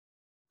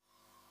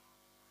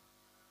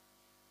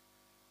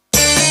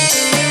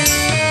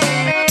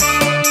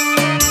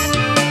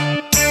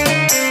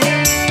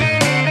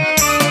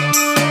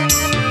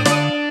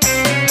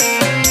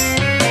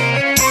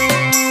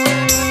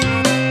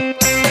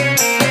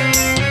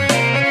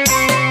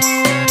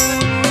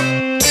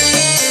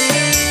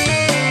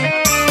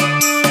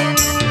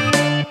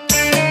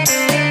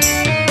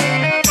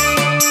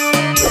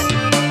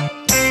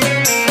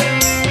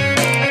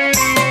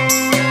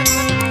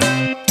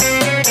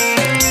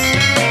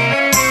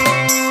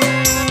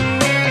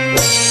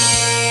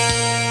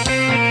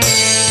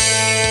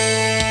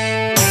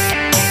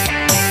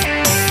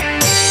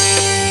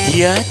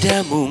Tiada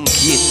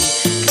mungkin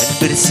kan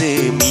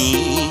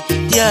bersemi,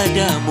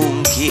 tiada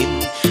mungkin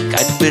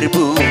kan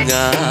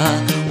berbunga,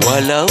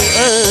 walau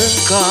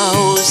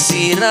engkau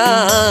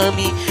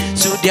sirami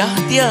sudah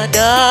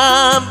tiada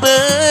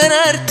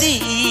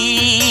berarti.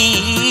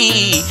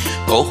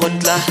 Pohon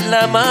telah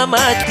lama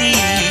mati,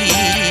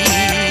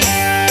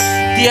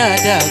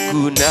 tiada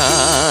guna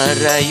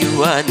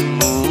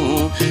rayuanmu,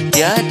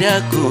 tiada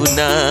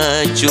guna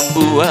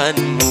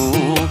cumbuanmu.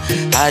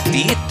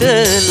 Hati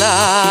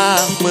telah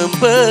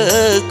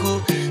membeku,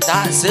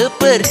 tak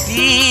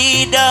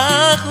seperti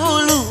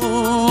dahulu.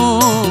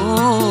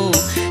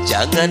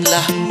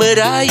 Janganlah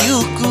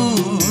merayuku.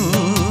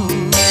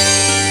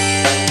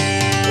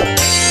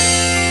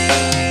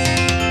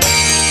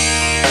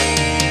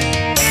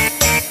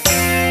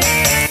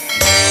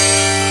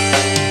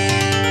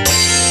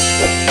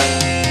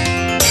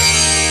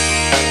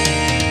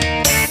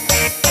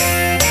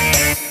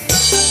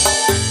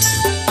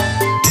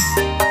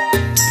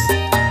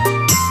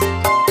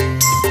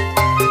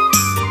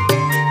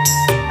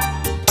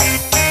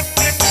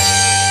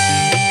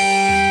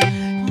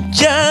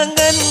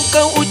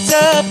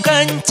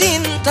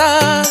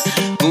 Cinta,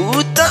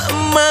 ku tak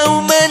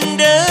mau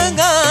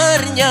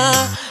mendengarnya.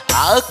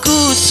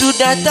 Aku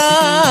sudah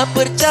tak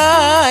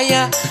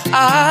percaya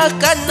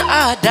akan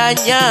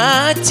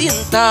adanya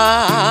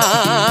cinta.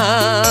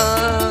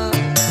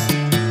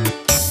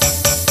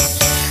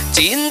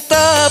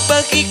 Cinta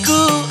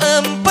bagiku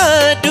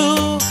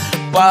empedu,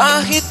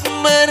 pahit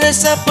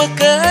meresap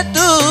ke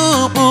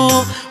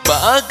tubuh,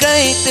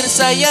 bagai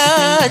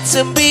tersayat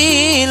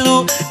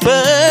sembilu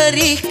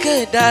perih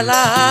ke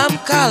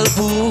dalam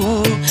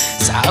kalbu.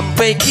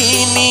 Sampai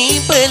kini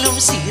belum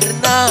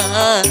sirna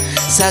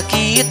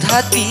sakit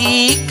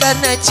hati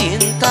karena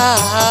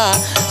cinta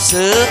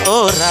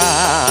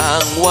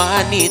seorang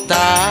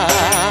wanita.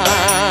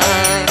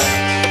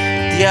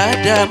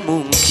 Tiada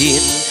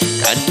mungkin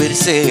kan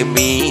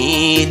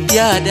bersemi,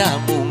 tiada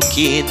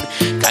mungkin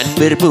kan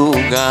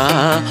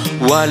berbunga,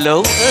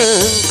 walau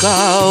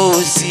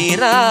engkau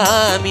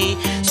sirami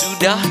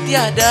sudah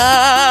tiada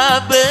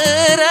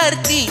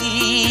berarti.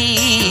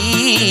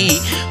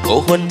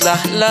 Pohon telah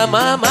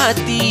lama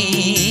mati.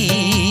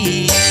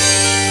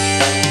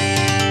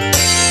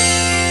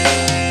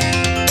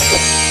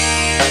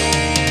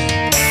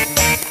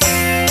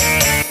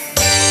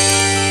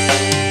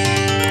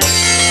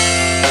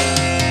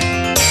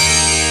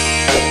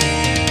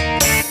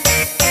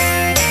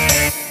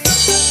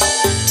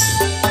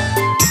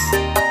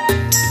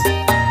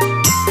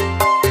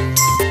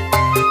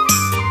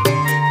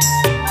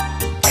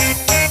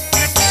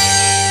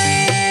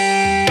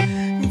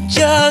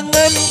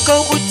 Jangan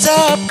kau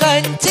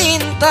ucapkan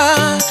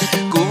cinta,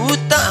 ku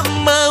tak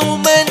mau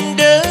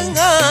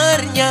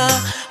mendengarnya.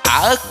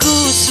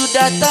 Aku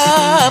sudah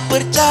tak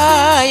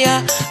percaya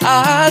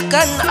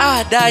akan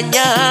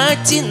adanya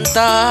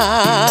cinta.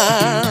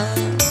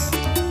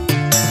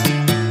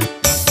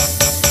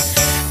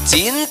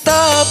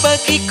 Cinta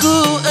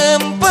bagiku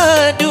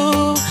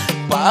empedu,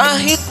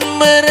 pahit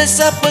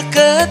meresap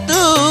ke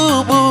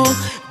tubuh,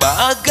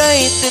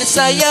 bagai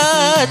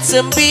tersayat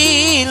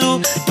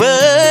sembilu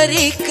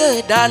perih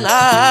ke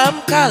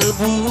dalam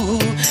kalbu.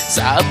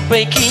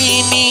 Sampai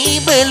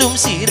kini belum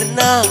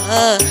sirna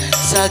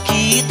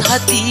sakit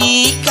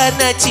hati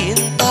karena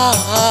cinta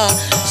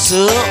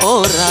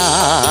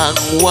seorang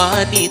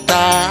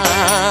wanita.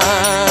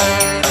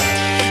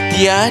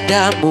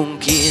 Tiada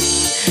mungkin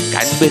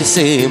kan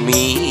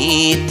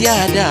bersemi,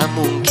 tiada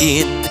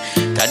mungkin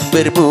kan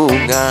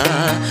berbunga,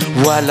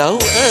 walau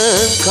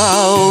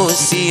engkau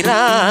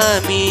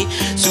sirami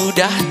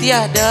sudah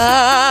tiada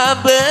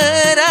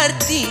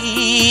berarti.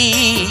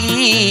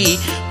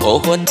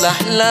 Pohon telah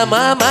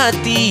lama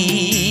mati.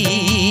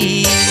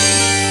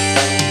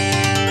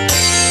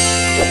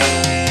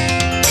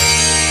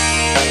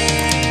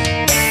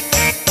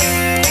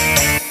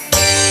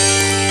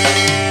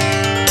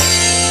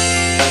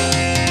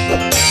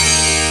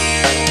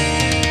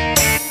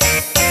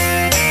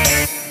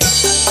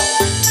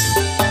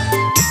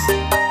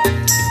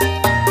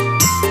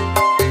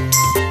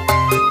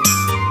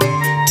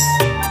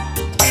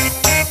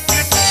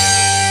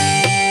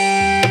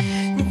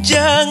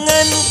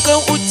 Jangan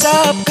kau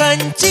ucapkan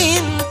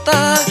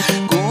cinta,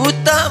 ku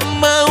tak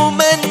mau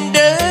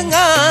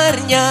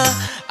mendengarnya.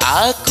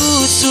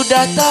 Aku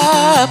sudah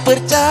tak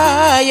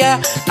percaya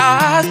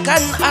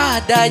akan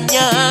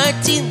adanya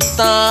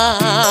cinta.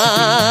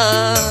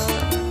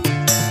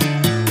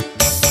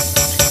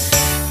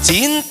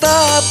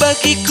 Cinta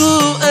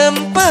bagiku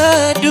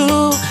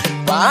empedu,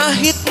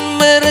 pahit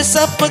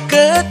meresap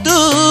ke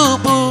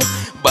tubuh,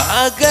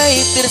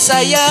 bagai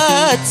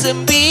tersayat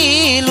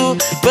sembilu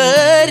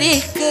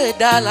perih ke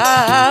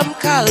dalam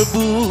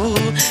kalbu.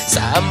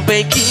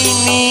 Sampai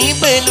kini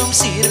belum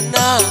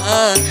sirna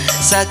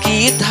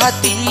sakit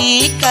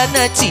hati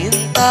karena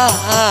cinta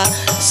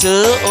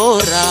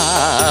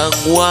seorang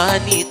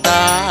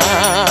wanita.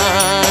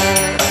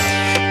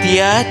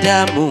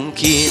 Tiada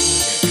mungkin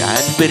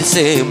kan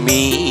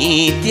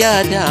bersemi,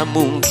 tiada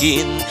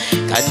mungkin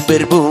kan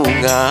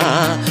berbunga.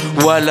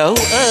 Walau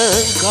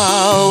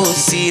engkau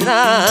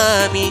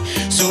sirami,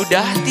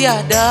 sudah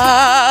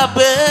tiada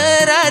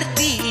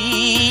berarti.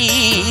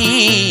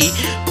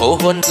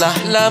 Pohon telah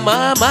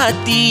lama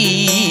mati.